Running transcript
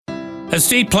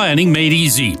Estate planning made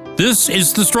easy. This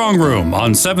is the Strong Room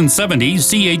on 770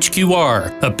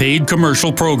 CHQR, a paid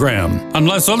commercial program.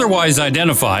 Unless otherwise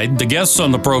identified, the guests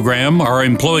on the program are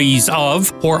employees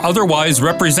of or otherwise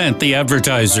represent the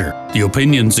advertiser. The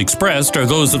opinions expressed are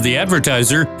those of the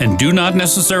advertiser and do not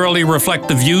necessarily reflect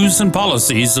the views and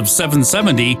policies of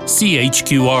 770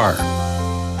 CHQR.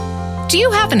 Do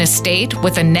you have an estate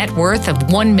with a net worth of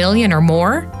 $1 million or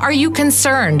more? Are you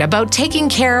concerned about taking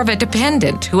care of a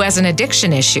dependent who has an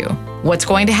addiction issue? What's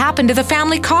going to happen to the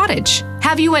family cottage?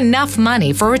 Have you enough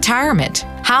money for retirement?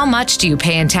 How much do you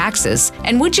pay in taxes?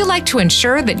 And would you like to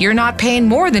ensure that you're not paying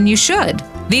more than you should?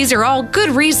 These are all good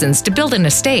reasons to build an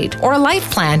estate or a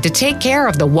life plan to take care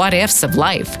of the what-ifs of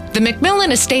life. The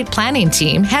McMillan Estate Planning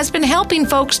Team has been helping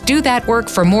folks do that work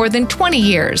for more than 20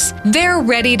 years. They're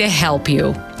ready to help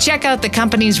you. Check out the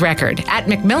company's record at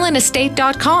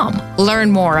McMillanestate.com. Learn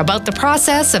more about the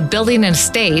process of building an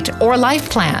estate or life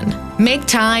plan. Make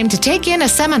time to take in a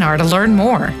seminar to learn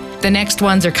more. The next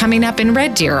ones are coming up in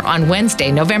Red Deer on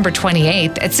Wednesday, November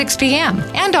 28th at 6 p.m.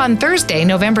 and on Thursday,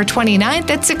 November 29th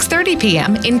at 6:30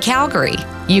 p.m. in Calgary.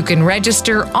 You can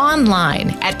register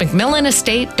online at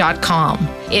McMillanestate.com.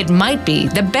 It might be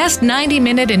the best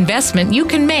 90-minute investment you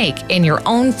can make in your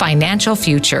own financial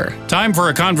future. Time for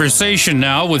a conversation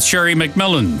now with Sherry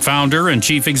McMillan, founder and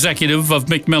chief executive of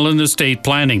McMillan Estate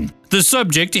Planning. The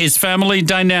subject is family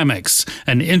dynamics,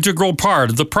 an integral part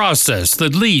of the process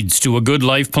that leads to a good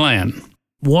life plan.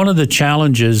 One of the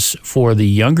challenges for the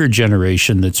younger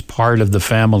generation that's part of the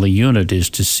family unit is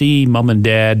to see mom and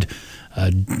dad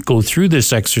go through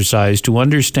this exercise to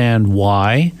understand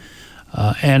why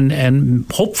and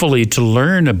hopefully to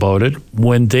learn about it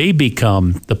when they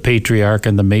become the patriarch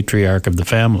and the matriarch of the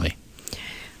family.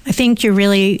 I think you're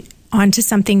really onto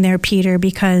something there, Peter,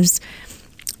 because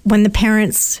when the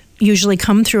parents usually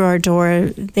come through our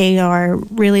door, they are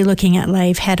really looking at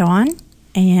life head on,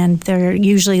 and they're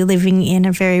usually living in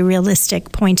a very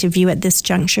realistic point of view at this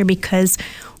juncture because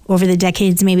over the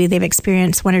decades, maybe they've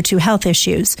experienced one or two health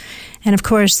issues. And of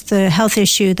course, the health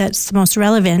issue that's the most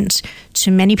relevant to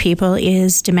many people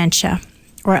is dementia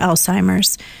or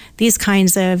Alzheimer's. These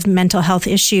kinds of mental health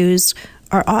issues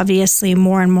are obviously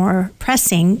more and more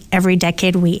pressing every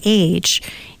decade we age.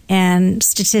 And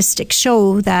statistics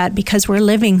show that because we're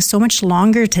living so much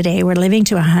longer today, we're living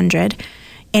to 100,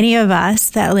 any of us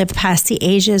that live past the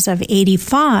ages of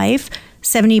 85,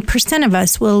 70% of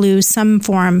us will lose some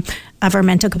form of our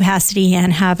mental capacity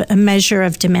and have a measure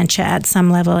of dementia at some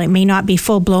level. It may not be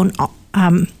full-blown,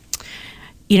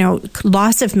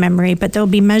 loss of memory, but there'll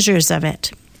be measures of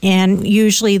it. And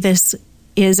usually this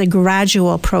is a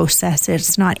gradual process.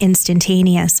 It's not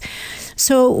instantaneous.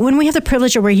 So when we have the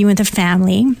privilege of working with a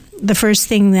family, the first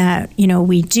thing that,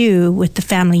 we do with the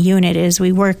family unit is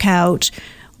we work out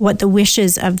what the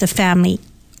wishes of the family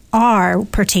are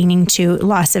pertaining to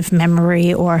loss of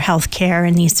memory or health care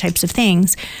and these types of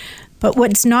things. But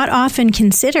what's not often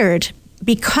considered,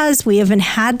 because we haven't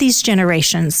had these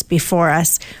generations before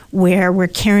us where we're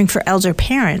caring for elder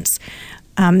parents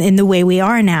in the way we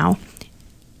are now,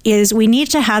 is we need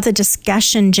to have the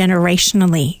discussion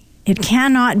generationally. It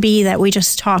cannot be that we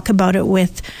just talk about it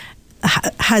with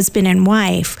husband and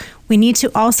wife. We need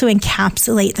to also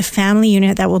encapsulate the family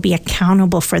unit that will be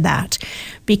accountable for that.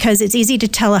 Because it's easy to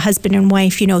tell a husband and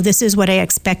wife, this is what I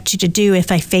expect you to do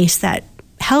if I face that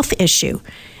health issue.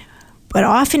 But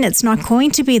often it's not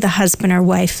going to be the husband or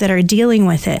wife that are dealing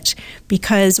with it,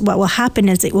 because what will happen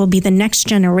is it will be the next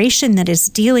generation that is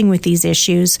dealing with these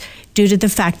issues due to the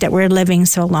fact that we're living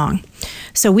so long.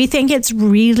 So we think it's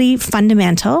really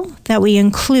fundamental that we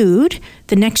include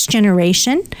the next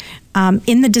generation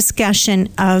in the discussion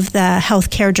of the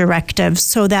healthcare directives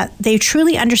so that they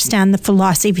truly understand the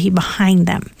philosophy behind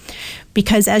them.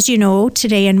 Because as you know,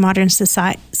 today in modern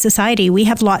society, we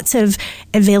have lots of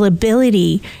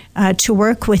availability to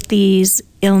work with these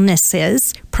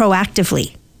illnesses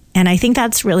proactively. And I think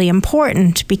that's really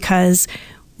important because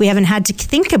we haven't had to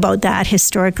think about that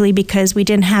historically because we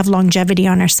didn't have longevity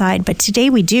on our side. But today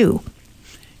we do.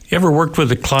 You ever worked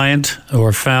with a client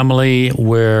or family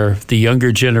where the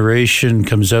younger generation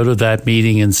comes out of that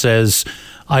meeting and says,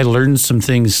 I learned some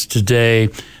things today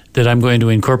that I'm going to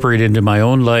incorporate into my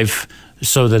own life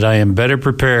so that I am better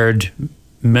prepared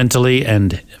mentally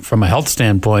and from a health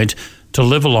standpoint to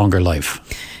live a longer life?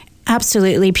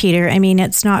 Absolutely, Peter. I mean,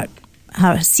 it's not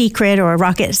a secret or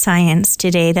rocket science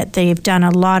today that they've done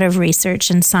a lot of research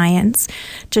and science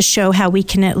to show how we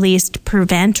can at least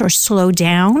prevent or slow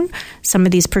down some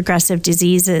of these progressive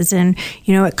diseases. And,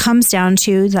 it comes down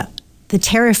to the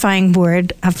terrifying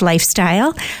word of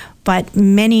lifestyle. But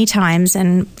many times,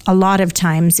 and a lot of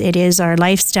times, it is our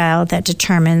lifestyle that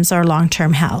determines our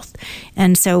long-term health.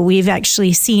 And so we've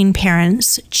actually seen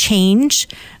parents change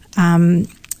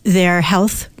their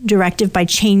health directive by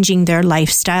changing their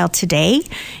lifestyle today,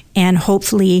 and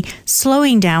hopefully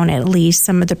slowing down at least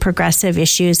some of the progressive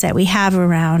issues that we have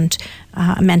around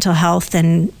mental health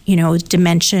and,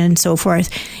 dementia and so forth.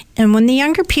 And when the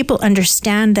younger people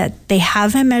understand that they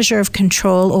have a measure of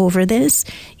control over this,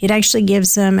 it actually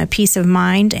gives them a peace of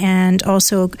mind and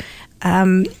also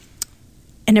an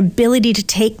ability to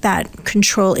take that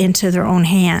control into their own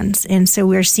hands. And so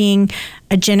we're seeing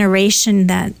a generation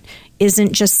that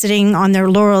isn't just sitting on their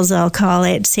laurels, I'll call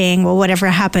it, saying, well, whatever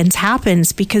happens,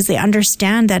 happens, because they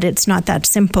understand that it's not that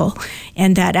simple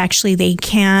and that actually they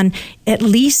can at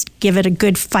least give it a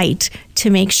good fight to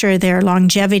make sure their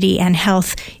longevity and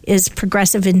health is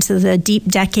progressive into the deep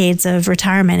decades of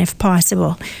retirement if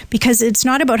possible. Because it's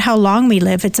not about how long we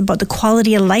live, it's about the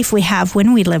quality of life we have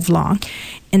when we live long.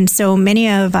 And so many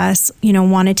of us,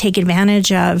 want to take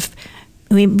advantage of,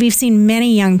 we've seen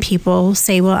many young people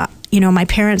say, well, my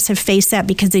parents have faced that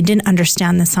because they didn't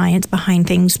understand the science behind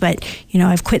things, but,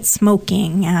 I've quit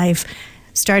smoking, I've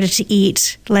started to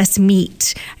eat less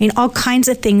meat. All kinds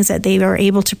of things that they are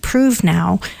able to prove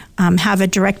now have a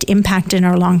direct impact in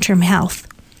our long-term health.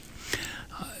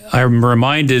 I'm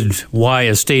reminded why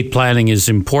estate planning is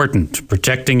important: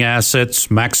 protecting assets,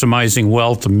 maximizing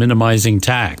wealth, and minimizing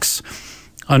tax.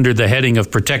 Under the heading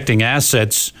of protecting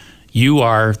assets, you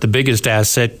are the biggest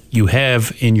asset you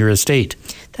have in your estate.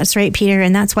 That's right, Peter.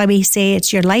 And that's why we say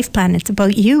it's your life plan. It's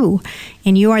about you.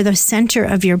 And you are the center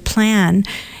of your plan.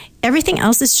 Everything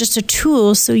else is just a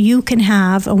tool so you can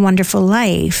have a wonderful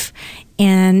life.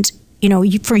 And,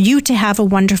 for you to have a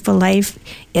wonderful life,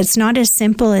 it's not as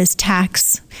simple as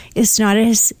tax. It's not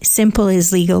as simple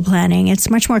as legal planning. It's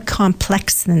much more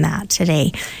complex than that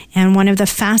today. And one of the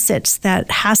facets that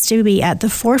has to be at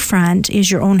the forefront is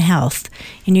your own health.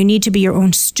 And you need to be your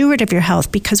own steward of your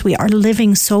health, because we are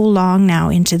living so long now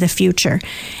into the future.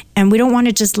 And we don't want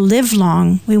to just live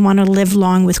long. We want to live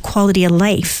long with quality of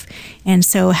life. And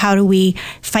so how do we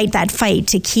fight that fight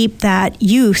to keep that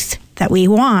youth that we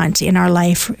want in our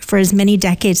life for as many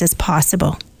decades as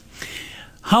possible?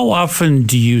 How often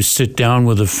do you sit down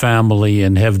with a family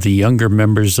and have the younger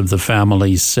members of the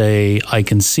family say, I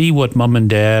can see what mom and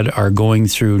dad are going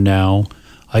through now.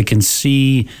 I can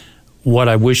see what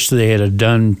I wish they had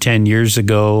done 10 years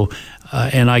ago,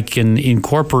 and I can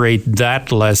incorporate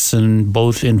that lesson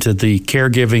both into the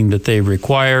caregiving that they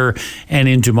require and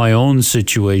into my own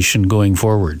situation going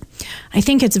forward? I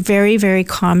think it's very, very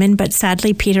common, but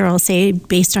sadly, Peter, I'll say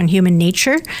based on human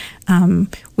nature,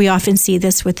 we often see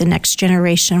this with the next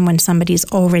generation when somebody's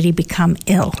already become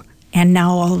ill. And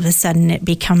now all of a sudden it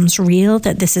becomes real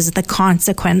that this is the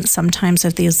consequence sometimes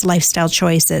of these lifestyle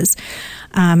choices.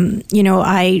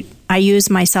 I use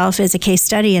myself as a case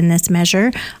study in this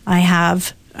measure. I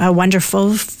have a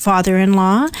wonderful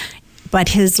father-in-law, but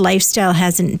his lifestyle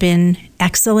hasn't been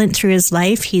excellent through his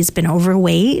life. He's been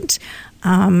overweight,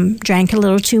 drank a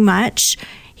little too much.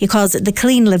 He calls it the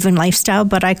clean living lifestyle,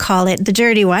 but I call it the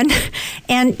dirty one.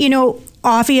 And,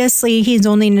 obviously he's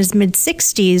only in his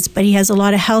mid-60s, but he has a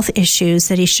lot of health issues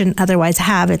that he shouldn't otherwise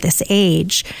have at this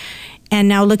age. And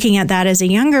now looking at that as a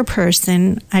younger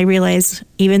person, I realize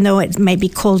even though it might be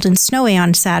cold and snowy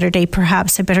on Saturday,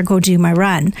 perhaps I better go do my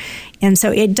run. And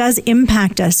so it does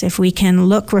impact us if we can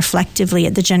look reflectively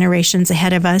at the generations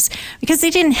ahead of us, because they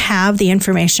didn't have the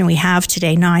information we have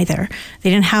today neither. They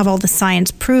didn't have all the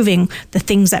science proving the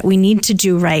things that we need to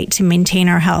do right to maintain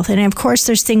our health. And of course,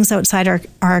 there's things outside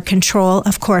our control.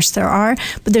 Of course there are,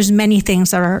 but there's many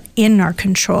things that are in our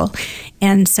control.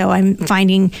 And so I'm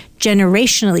finding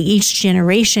generationally, each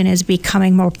generation is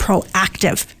becoming more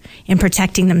proactive in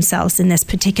protecting themselves in this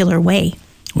particular way.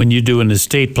 When you do an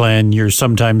estate plan, you're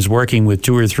sometimes working with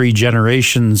 2 or 3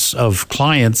 generations of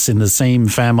clients in the same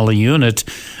family unit,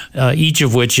 each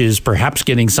of which is perhaps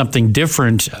getting something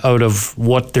different out of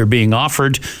what they're being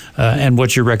offered and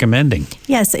what you're recommending.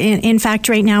 Yes. In fact,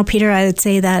 right now, Peter, I would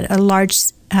say that a large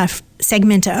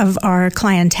segment of our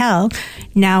clientele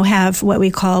now have what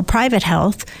we call private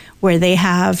health, where they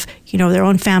have, their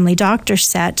own family doctor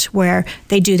set, where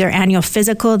they do their annual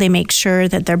physical, they make sure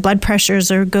that their blood pressures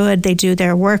are good, they do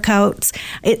their workouts.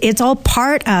 It's all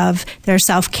part of their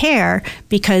self-care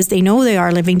because they know they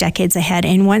are living decades ahead.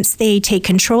 And once they take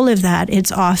control of that,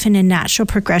 it's often a natural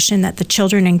progression that the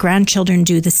children and grandchildren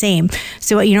do the same.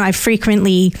 So, I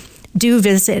frequently do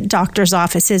visit doctors'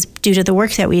 offices due to the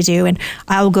work that we do, and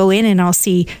I'll go in and I'll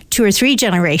see 2 or 3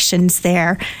 generations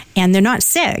there, and they're not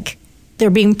sick. they're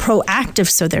being proactive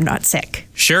so they're not sick.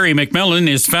 Sherry McMillan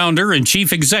is founder and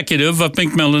chief executive of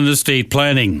McMillan Estate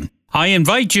Planning. I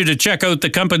invite you to check out the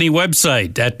company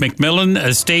website at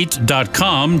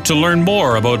mcmillanestate.com to learn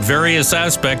more about various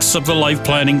aspects of the life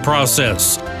planning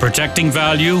process. Protecting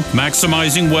value,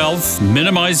 maximizing wealth,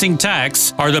 minimizing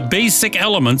tax are the basic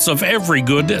elements of every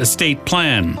good estate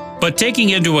plan. But taking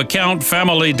into account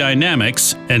family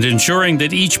dynamics and ensuring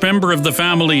that each member of the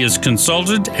family is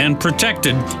consulted and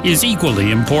protected is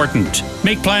equally important.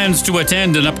 Make plans to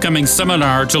attend an upcoming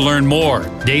seminar to learn more.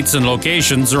 Dates and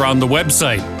locations are on the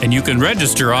website, and you can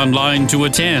register online to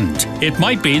attend. It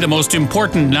might be the most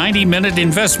important 90-minute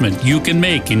investment you can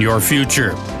make in your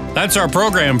future. That's our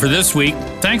program for this week.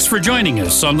 Thanks for joining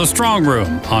us on The Strong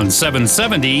Room on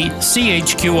 770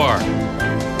 CHQR.